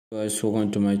Guys, welcome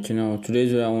to my channel.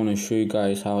 Today's video I want to show you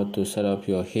guys how to set up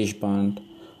your H-band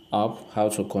app, how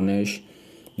to connect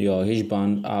your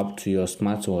H-band app to your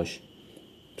smartwatch.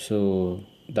 So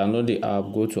download the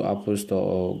app, go to Apple Store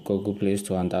or Google Play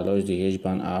Store and download the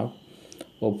H-band app.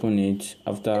 Open it.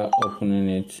 After opening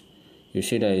it, you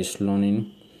see that it's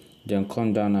learning. Then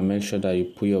come down and make sure that you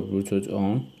put your Bluetooth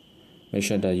on. Make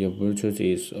sure that your Bluetooth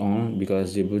is on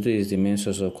because the Bluetooth is the main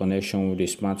source of connection with the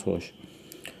smartwatch.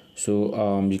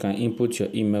 So you can input your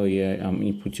email here and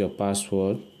input your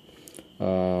password,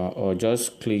 or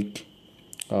just click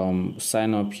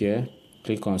sign up here.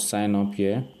 Click on sign up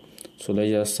here. So let's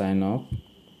just sign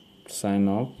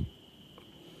up.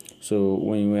 So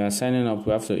when we are signing up,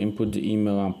 we have to input the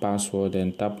email and password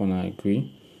and tap on agree.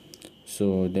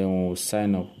 So then we'll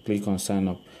sign up. Click on sign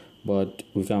up. But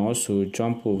we can also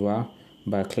jump over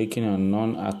by clicking on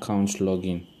non-account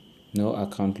login. No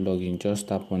account login. Just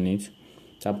tap on it.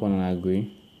 Tap on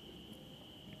agree,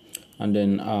 and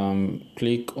then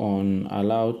click on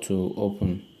allow to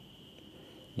open.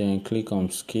 Then click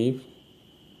on skip.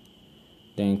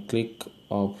 Then click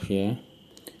up here.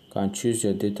 You can choose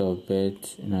your date of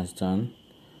birth and it's done.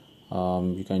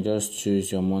 You can just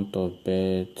choose your month of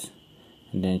birth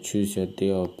and then choose your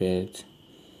day of birth.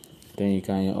 Then you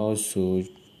can also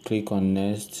click on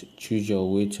next, choose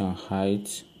your weight and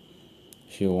height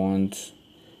if you want.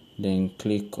 Then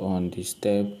click on the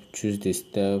step, choose the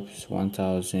steps,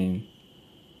 1,000,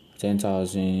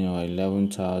 10,000 or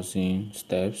 11,000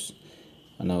 steps,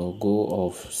 and I'll go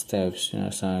of steps.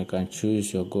 So you can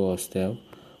choose your goal of step,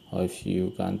 or if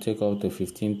you can take up to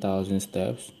 15,000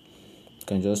 steps, you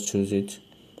can just choose it,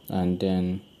 and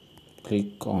then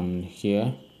click on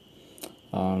here,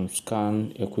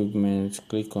 scan equipment,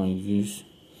 click on use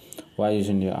while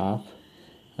using the app,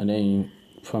 and then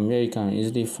from here you can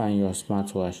easily find your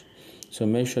smartwatch. So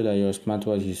make sure that your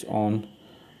smartwatch is on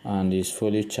and is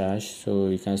fully charged. So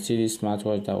you can see this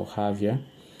smartwatch that we have here.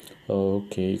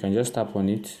 Okay, you can just tap on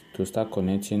it to start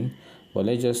connecting, but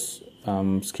let's just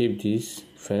skip this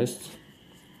first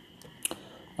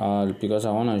because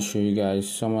I want to show you guys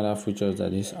some other features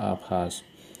that this app has.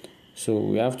 So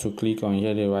we have to click on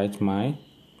here, the right my.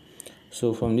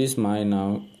 So from this my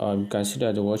now, you can see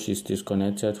that the watch is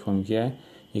disconnected. From here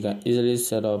you can easily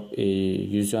set up a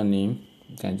username.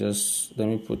 You can just, let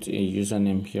me put a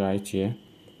username here, right here,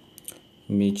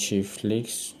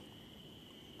 Mitchiflix.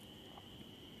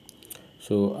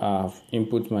 So I've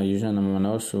input my username, and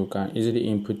also can easily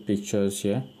input pictures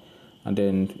here, and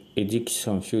then edit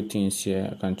some few things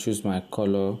here. I can choose my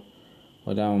color,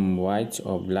 whether I'm white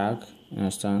or black,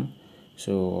 understand?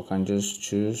 So I can just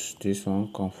choose this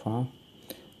one, confirm,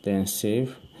 then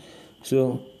save.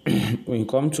 So when you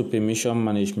come to permission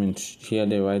management, here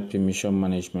the right permission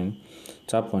management,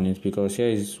 tap on it because here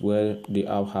is where the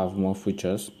app have more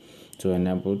features to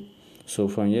enable. So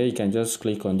from here you can just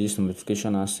click on this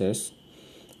notification access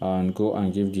and go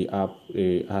and give the app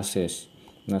a access.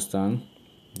 Understand?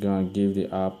 Go and give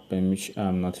the app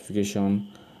permission, notification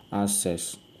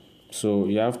access. So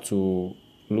you have to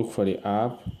look for the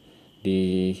app,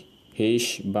 the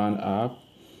H-band app.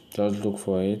 Just look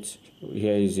for it.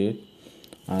 Here is it.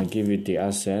 And give it the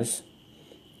access,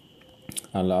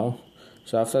 allow.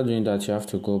 So after doing that, you have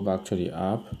to go back to the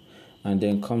app and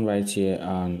then come right here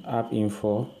and app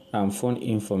info and phone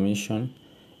information,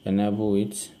 enable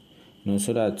it,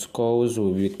 so that calls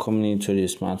will be coming into the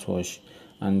smartwatch.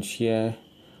 And here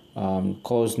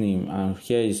calls name, and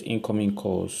here is incoming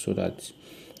calls, so that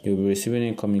you'll be receiving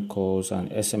incoming calls, and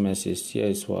SMSs. Here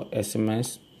is for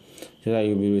SMS, so that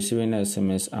you'll be receiving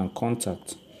SMS and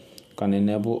contact. Can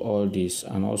enable all this,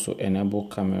 and also enable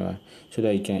camera, so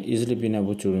that you can easily be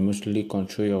able to remotely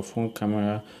control your phone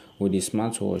camera with the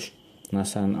smartwatch,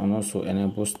 understand, and also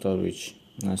enable storage,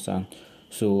 understand.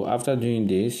 So after doing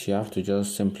this, you have to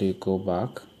just simply go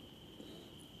back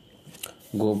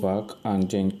and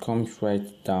then come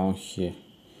right down here,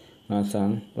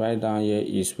 understand. Right down here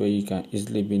is where you can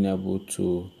easily be able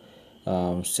to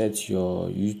set your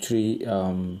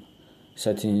U3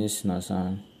 settings,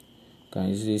 understand. Can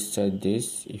easily set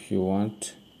this if you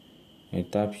want. You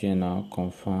tap here now,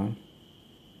 confirm,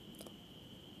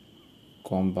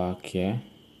 come back here.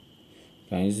 You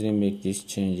can easily make these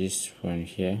changes from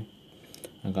here.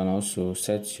 You can also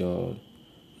set your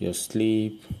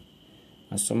sleep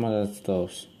and some other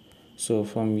stuff. So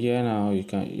from here now you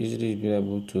can easily be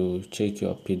able to check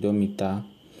your pedometer,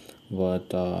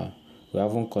 but we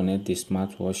haven't connected the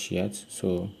smartwatch yet.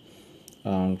 So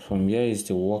from here is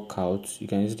the workout. You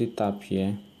can easily tap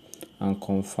here and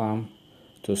confirm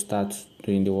to start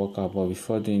doing the workout, but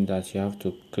before doing that you have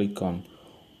to click on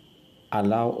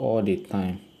allow all the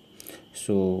time.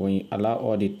 So when you allow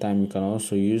all the time, you can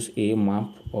also use a map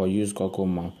or use Google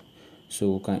Map.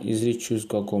 So we can easily choose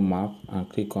Google Map and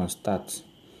click on start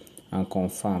and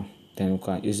confirm. Then we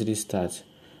can easily start.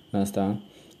 Understand?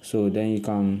 So then you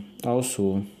can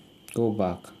also go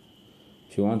back.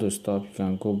 If you want to stop, you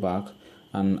can go back,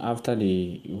 and after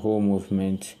the whole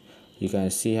movement, you can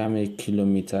see how many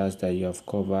kilometers that you have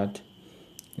covered.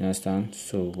 You understand?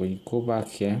 So when you go back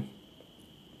here,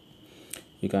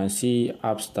 you can see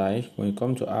app style. When you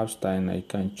come to app style, now you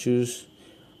can choose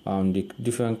the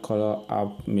different color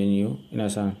app menu. You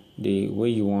understand? The way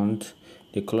you want,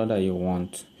 the color that you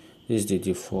want. This is the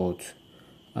default,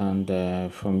 and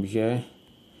from here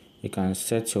you can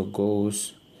set your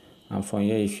goals, and from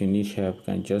here if you need help you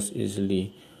can just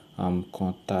easily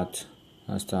contact.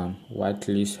 Understand?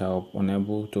 Whitelist help,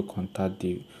 unable to connect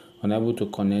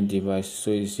device.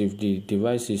 So if the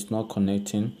device is not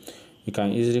connecting, you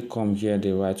can easily come here,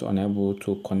 they write unable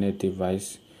to connect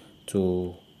device,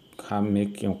 to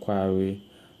make inquiry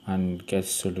and get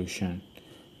solution.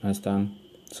 Understand?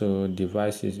 So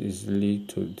device is easily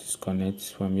to disconnect.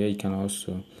 From here you can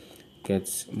also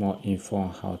get more info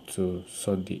on how to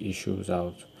sort the issues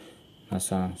out.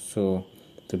 Understand? So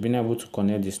to being able to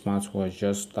connect the smartwatch,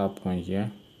 just tap on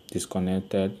here,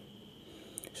 disconnected.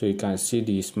 So you can see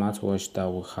the smartwatch that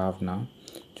we have now.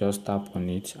 Just tap on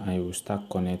it and it will start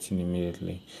connecting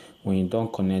immediately. When you're done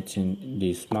connecting,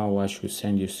 the smartwatch will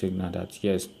send you a signal that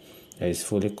yes, it is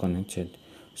fully connected.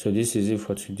 So this is it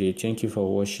for today. Thank you for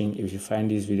watching. If you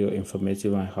find this video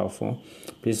informative and helpful,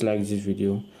 please like this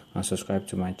video and subscribe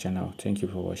to my channel. Thank you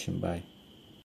for watching. Bye.